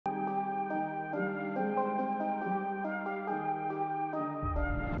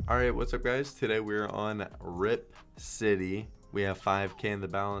Alright, what's up guys? Today we're on Rip City. We have 5K in the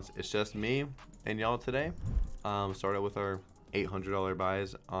balance. It's just me and y'all today. Started with our $800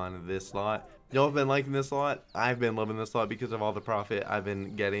 buys on this slot. Y'all have been liking this slot. I've been loving this slot because of all the profit I've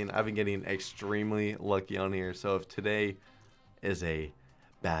been getting. I've been getting extremely lucky on here. So if today is a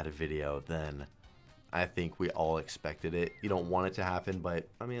bad video, then I think we all expected it. You don't want it to happen, but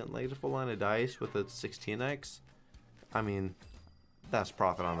I mean, like a full line of dice with a 16x. I mean, that's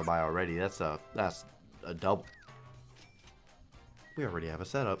profit on the buy already. That's a double. We already have a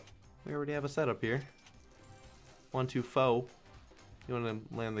setup. We already have a setup here. 1-2 foe. You want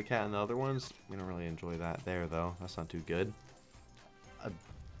to land the cat in the other ones? We don't really enjoy that there though. That's not too good. A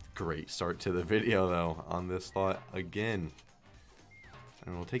great start to the video though on this slot again.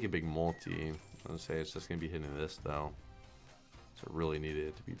 And we'll take a big multi. I'll say it's just gonna be hitting this though. So really needed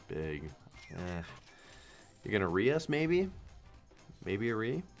it to be big. You're gonna re us maybe? Maybe a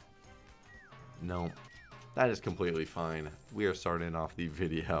re? No. That is completely fine. We are starting off the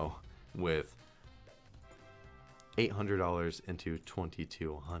video with $800 into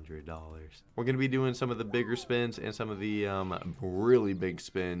 $2,200. We're gonna be doing some of the bigger spins and some of the really big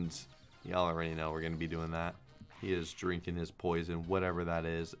spins. Y'all already know we're gonna be doing that. He is drinking his poison, whatever that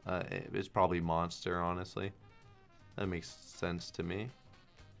is. It's probably Monster, honestly. That makes sense to me.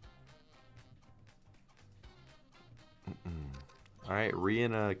 Alright, re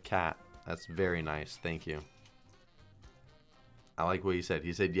and a cat. That's very nice. Thank you. I like what he said.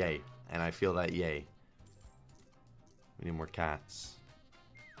 He said yay. And I feel that yay. We need more cats.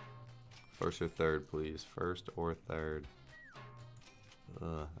 First or third, please. First or third.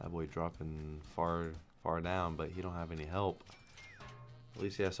 That boy dropping far down, but he don't have any help. At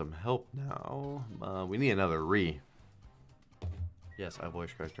least he has some help now. We need another re. Yes, I voice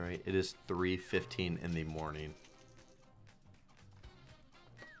correct, right? It is 3:15 in the morning.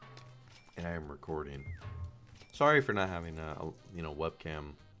 And I am recording. Sorry for not having a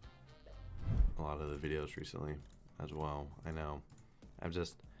webcam a lot of the videos recently as well. I know. I'm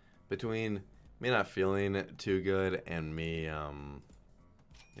just between me not feeling too good and me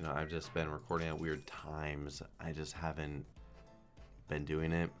I've just been recording at weird times. I just haven't been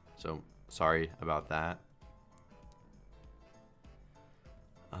doing it. So sorry about that.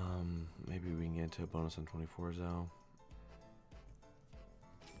 Maybe we can get into a bonus on 24s though.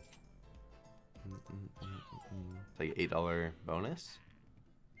 It's like $8 bonus.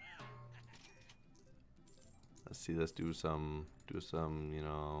 Let's see. Let's do some, a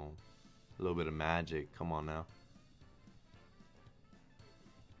little bit of magic. Come on now.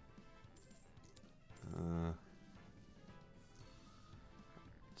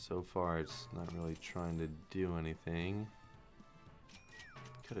 So far, it's not really trying to do anything.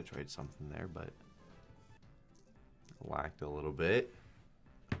 Could have tried something there, but lacked a little bit.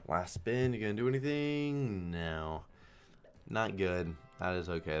 Last spin, you gonna do anything? No. Not good. That is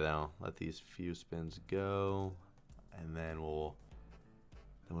okay though. Let these few spins go. And then we'll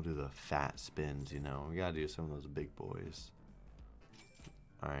do the fat spins, We gotta do some of those big boys.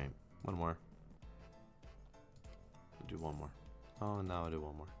 Alright, one more. We'll do one more. Oh, now I'll do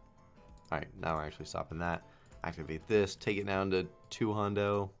one more. Alright, now we're actually stopping that. Activate this, take it down to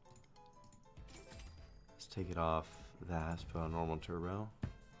 200. Let's take it off that. Let's put on normal turbo.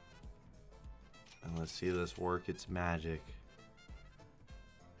 And let's see this work its magic.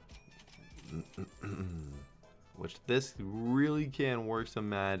 Which this really can work some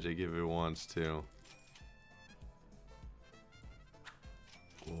magic if it wants to.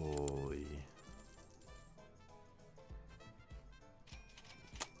 Holy.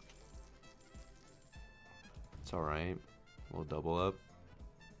 It's alright. We'll double up.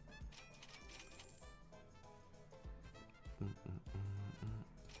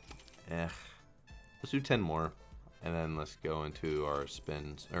 Let's do 10 more, and then let's go into our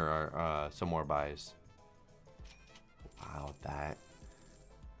spins, or our some more buys. Wow, that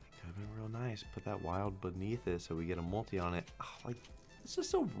could have been real nice. Put that wild beneath it so we get a multi on it. Oh, like, it's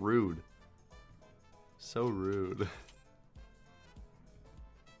just so rude. So rude.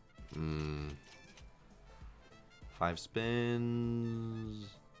 5 spins.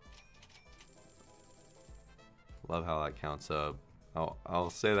 Love how that counts up. I'll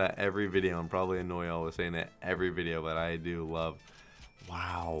say that every video. I'm probably annoy y'all with saying it every video, but I do love.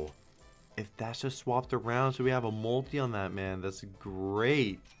 Wow. If that's just swapped around so we have a multi on that, man, that's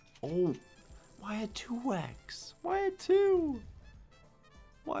great. Oh, why a 2x? Why a 2?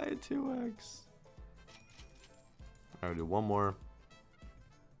 Why a 2x? Alright, do one more.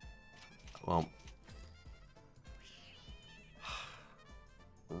 Well.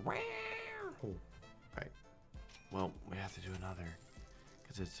 Alright. Well, we have to do another.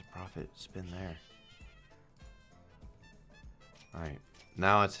 Because it's a profit spin there. Alright.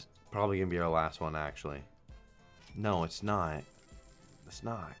 Now it's probably going to be our last one, actually. No, it's not. It's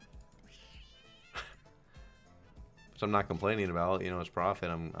not. So I'm not complaining about, you know, it's profit.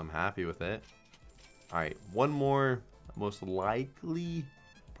 I'm happy with it. Alright, one more. Most likely.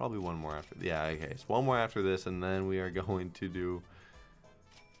 Probably one more after. Yeah, okay. So one more after this, and then we are going to do...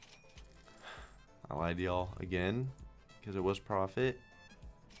 I lied to y'all again. Because it was profit.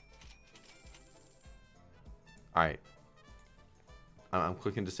 Alright. I'm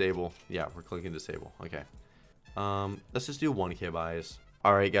clicking disable. Yeah, we're clicking disable. Okay. Let's just do 1K buys.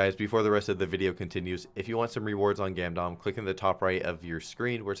 Alright guys, before the rest of the video continues, if you want some rewards on Gamdom, click in the top right of your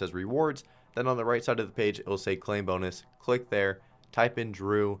screen where it says rewards. Then on the right side of the page, it will say claim bonus. Click there, type in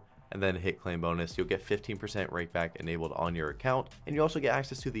Drew, and then hit claim bonus. You'll get 15% rakeback enabled on your account. And you also get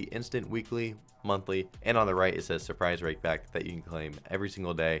access to the instant weekly, monthly, and on the right it says surprise rakeback that you can claim every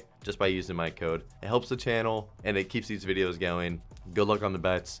single day just by using my code. It helps the channel and it keeps these videos going. Good luck on the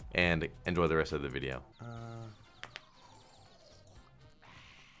bets and enjoy the rest of the video.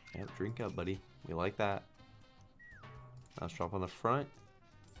 Yeah, drink up, buddy. We like that. Now let's drop on the front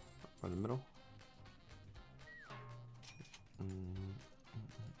or the middle.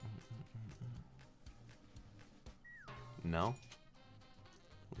 No.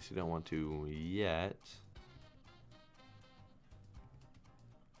 At least you don't want to yet.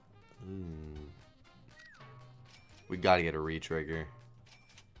 We gotta get a re-trigger.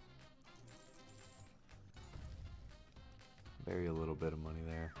 Very a little bit of money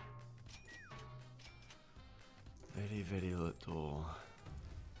there. Very, very little.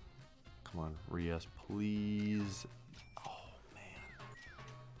 Come on, re-us, please. Oh, man.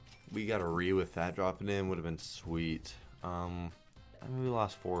 We got a re with that dropping in. Would have been sweet. I mean, we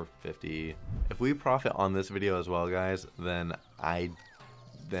lost 450. If we profit on this video as well, guys, then I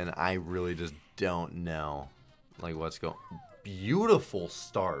really just don't know. Like, what's going... Beautiful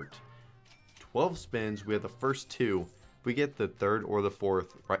start. 12 spins. We have the first two. If we get the third or the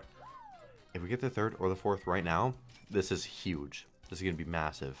fourth right, if we get the third or the fourth right now, this is huge. This is gonna be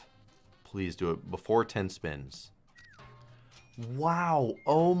massive. Please do it before 10 spins. Wow!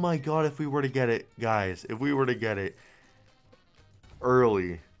 Oh my god! If we were to get it, guys, if we were to get it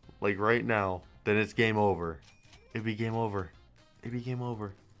early, like right now, then it's game over. It'd be game over. It'd be game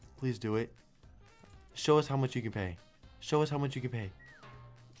over. Please do it. Show us how much you can pay. Show us how much you can pay.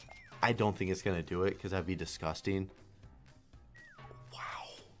 I don't think it's gonna do it because that'd be disgusting.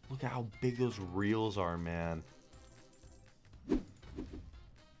 Look at how big those reels are, man.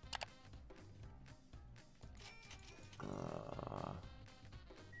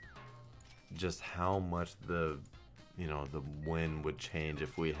 Just how much the, you know, the win would change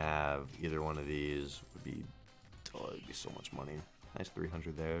if we have either one of these would be, oh, it'd be so much money. Nice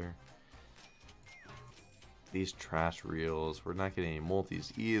 300 there. These trash reels, we're not getting any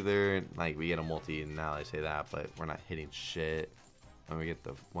multis either. Like, we get a multi, and now I say that, but we're not hitting shit. And we get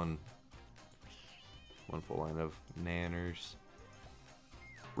the one full line of nanners.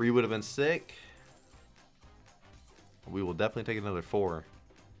 Re would have been sick. We will definitely take another 4.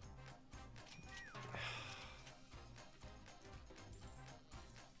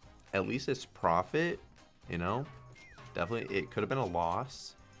 At least it's profit, you know. Definitely, it could have been a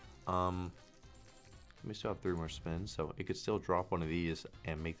loss. We still have 3 more spins, so it could still drop one of these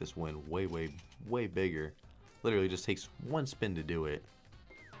and make this win way, way, way bigger. Literally just takes 1 spin to do it.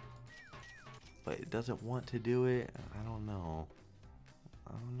 But it doesn't want to do it. I don't know.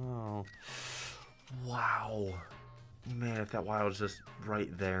 I don't know. Wow. Man, if that wild was just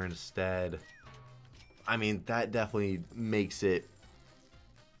right there instead. I mean, that definitely makes it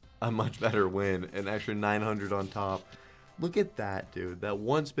a much better win. An extra 900 on top. Look at that, dude. That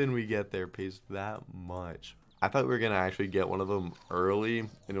 1 spin we get there pays that much. I thought we were going to actually get one of them early.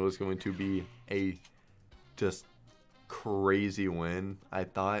 And it was going to be a just crazy win. I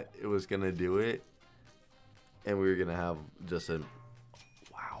thought it was gonna do it, and we were gonna have just a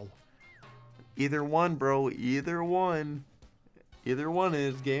wow. Either one, bro. Either one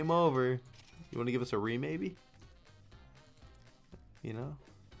is game over. You want to give us a re, maybe? You know?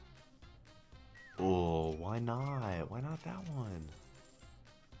 Oh, why not? Why not that one?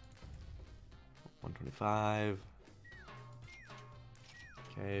 125.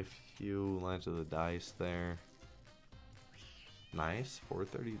 Okay, a few lines of the dice there. Nice.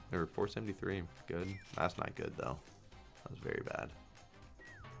 430 or 473. Good. That's not good though. That was very bad.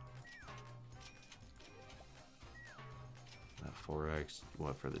 That 4x.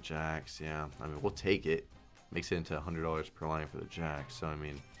 What for the jacks? Yeah. I mean, we'll take it. Makes it into $100 per line for the jacks. So I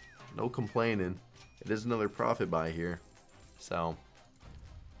mean, no complaining. It is another profit buy here. So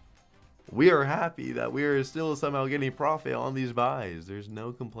We are happy that we are still somehow getting profit on these buys. There's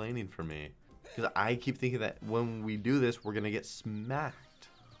no complaining for me. Because I keep thinking that when we do this, we're going to get smacked.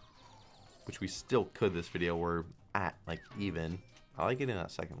 Which we still could this video. We're at, like, even. I like getting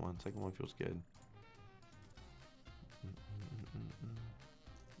that second one. Second one feels good.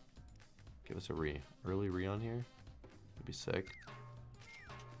 Give us a re. Early re on here. That'd be sick.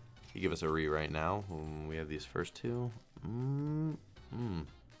 You give us a re right now when we have these first two.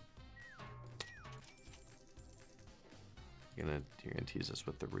 You're gonna tease us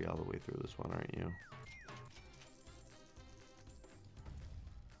with the re all the way through this one, aren't you?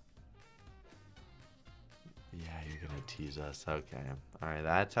 Yeah, you're gonna tease us. Okay. Alright,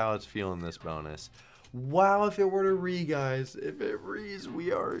 that's how it's feeling this bonus. Wow, if it were to re, guys. If it re's,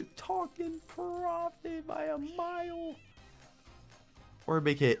 we are talking profit by a mile. Or a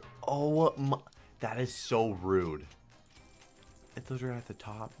big hit. Oh, that is so rude. If those are at the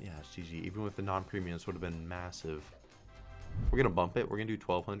top, yeah, it's GG. Even with the non-premiums, would have been massive. We're gonna bump it. We're gonna do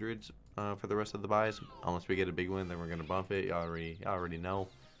 1200s for the rest of the buys. Unless we get a big win, then we're gonna bump it. Y'all already know.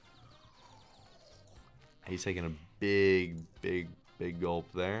 He's taking a big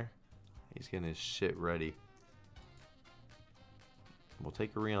gulp there. He's getting his shit ready. We'll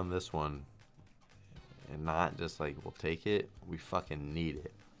take a re on this one. And not just like, we'll take it. We fucking need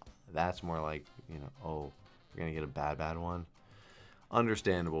it. That's more like, you know, oh, we're gonna get a bad one.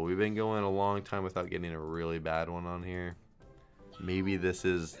 Understandable. We've been going a long time without getting a really bad one on here. Maybe this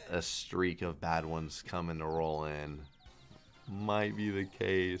is a streak of bad ones coming to roll in. Might be the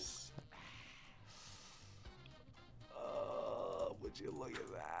case. Would you look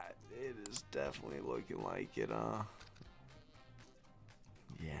at that? It is definitely looking like it,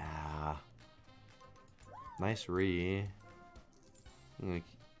 yeah. Nice re. I'm gonna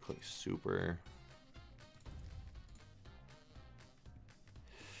click super.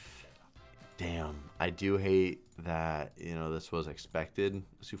 Damn, I do hate that, you know, this was expected.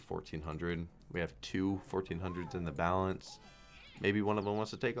 Let's do 1400. We have two 1400s in the balance. Maybe one of them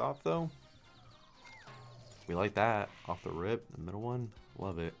wants to take off though. We like that. Off the rip, the middle one.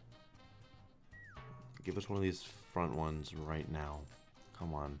 Love it. Give us one of these front ones right now.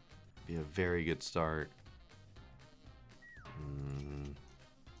 Come on. Be a very good start.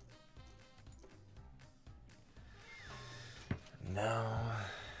 No.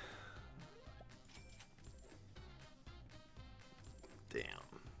 Damn.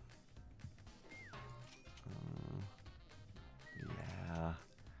 Yeah.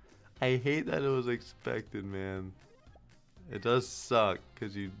 I hate that it was expected, man. It does suck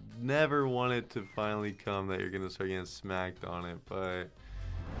because you never want it to finally come that you're going to start getting smacked on it, but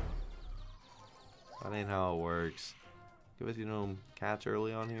that ain't how it works. Give us, you know, cats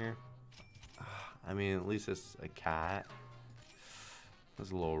early on here. I mean, at least it's a cat.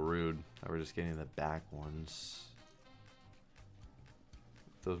 That's a little rude that we're just getting the back ones.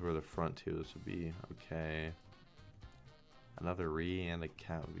 If those were the front two, this would be okay. Another re and a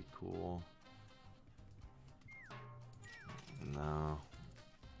cat would be cool. No.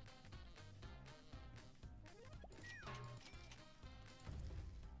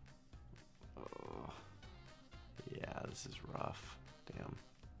 Oh. Yeah, this is rough. Damn.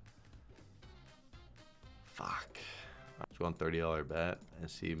 Fuck. Let's go on $30 bet and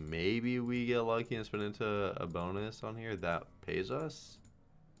see, maybe we get lucky and spin into a bonus on here that pays us.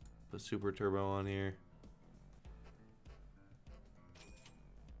 Put super turbo on here.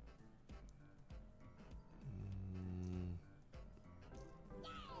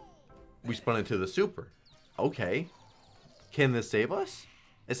 We spun into the super. Okay. Can this save us?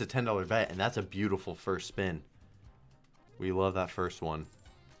 It's a $10 bet, and that's a beautiful first spin. We love that first one.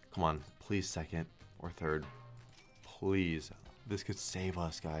 Come on. Please second or third. Please. This could save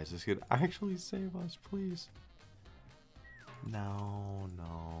us, guys. This could actually save us, please. No,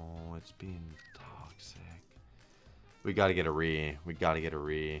 no. It's being toxic. We gotta get a re. We gotta get a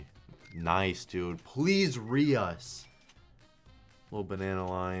re. Nice, dude. Please re us. Little banana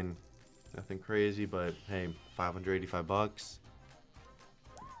line. Nothing crazy, but hey, 585 bucks.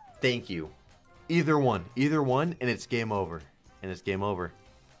 Thank you. Either one, and it's game over. And it's game over.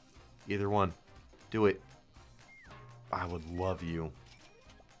 Either one. Do it. I would love you.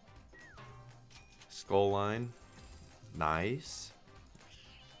 Skull line. Nice.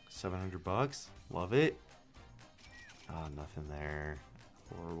 700 bucks. Love it. Ah, nothing there.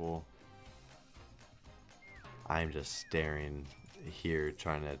 Horrible. I'm just staring here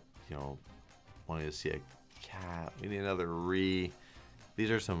trying to, you know, wanting to see a cat. We need another re.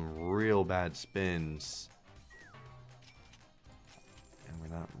 These are some real bad spins. And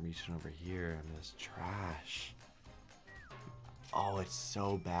we're not reaching over here. I mean, it's trash. Oh, it's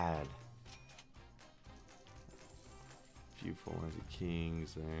so bad. few full lines of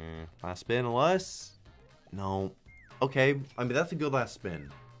kings there. Last spin, unless... No. Okay, I mean, that's a good last spin.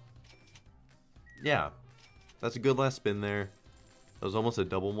 Yeah, that's a good last spin there. That was almost a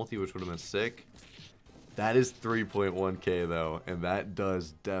double multi, which would have been sick. That is 3.1k though, and that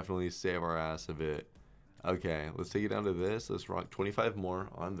does definitely save our ass a bit. Okay, let's take it down to this. Let's rock 25 more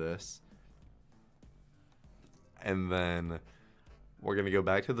on this. And then we're going to go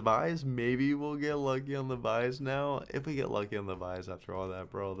back to the buys. Maybe we'll get lucky on the buys now. If we get lucky on the buys after all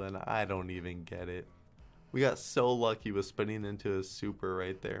that, bro, then I don't even get it. We got so lucky with spinning into a super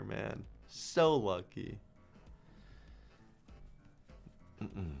right there, man. So lucky.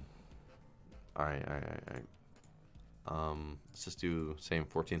 Alright. Let's just do same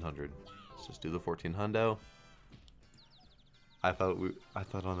 1400. Let's just do the 14 hundo. I thought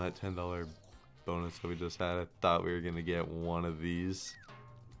on that $10 bonus that we just had, I thought we were gonna get one of these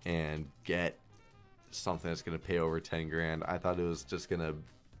and get something that's gonna pay over 10 grand. I thought it was just gonna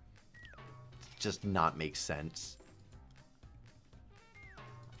not make sense.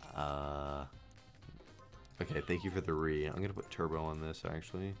 Okay, thank you for the re. I'm gonna put turbo on this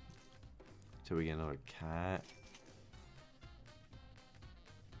actually, till we get another cat.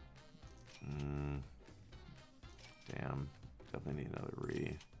 Damn, definitely need another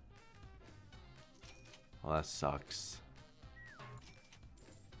re. Well, that sucks.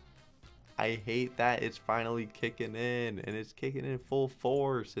 I hate that it's finally kicking in, and it's kicking in full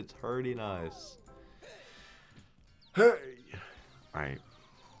force. It's hurting us. Hey. All right.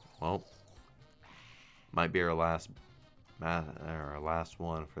 Well, might be our last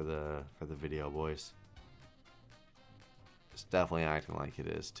one for the video, boys. It's definitely acting like it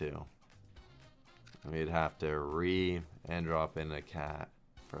is too. We'd have to re and drop in a cat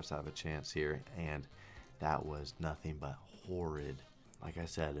for us to have a chance here, and that was nothing but horrid. Like I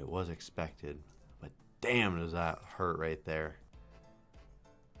said, it was expected, but damn does that hurt right there.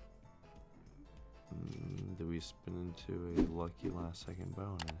 Did we spin into a lucky last second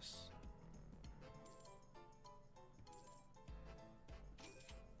bonus?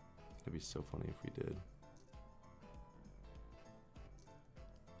 It'd be so funny if we did.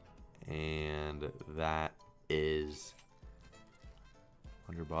 And that is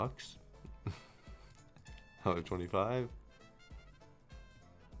 $100. $125.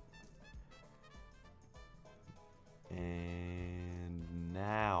 And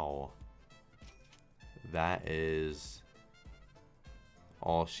now that is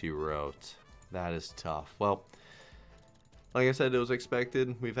all she wrote. That is tough. Well, like I said, it was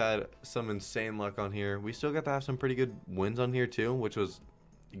expected. We've had some insane luck on here. We still got to have some pretty good wins on here too, which was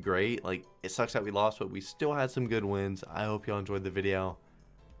great. Like, it sucks that we lost, but we still had some good wins. I hope y'all enjoyed the video.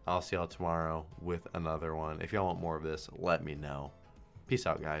 I'll see y'all tomorrow with another one. If y'all want more of this, let me know. Peace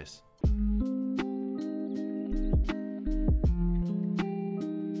out, guys.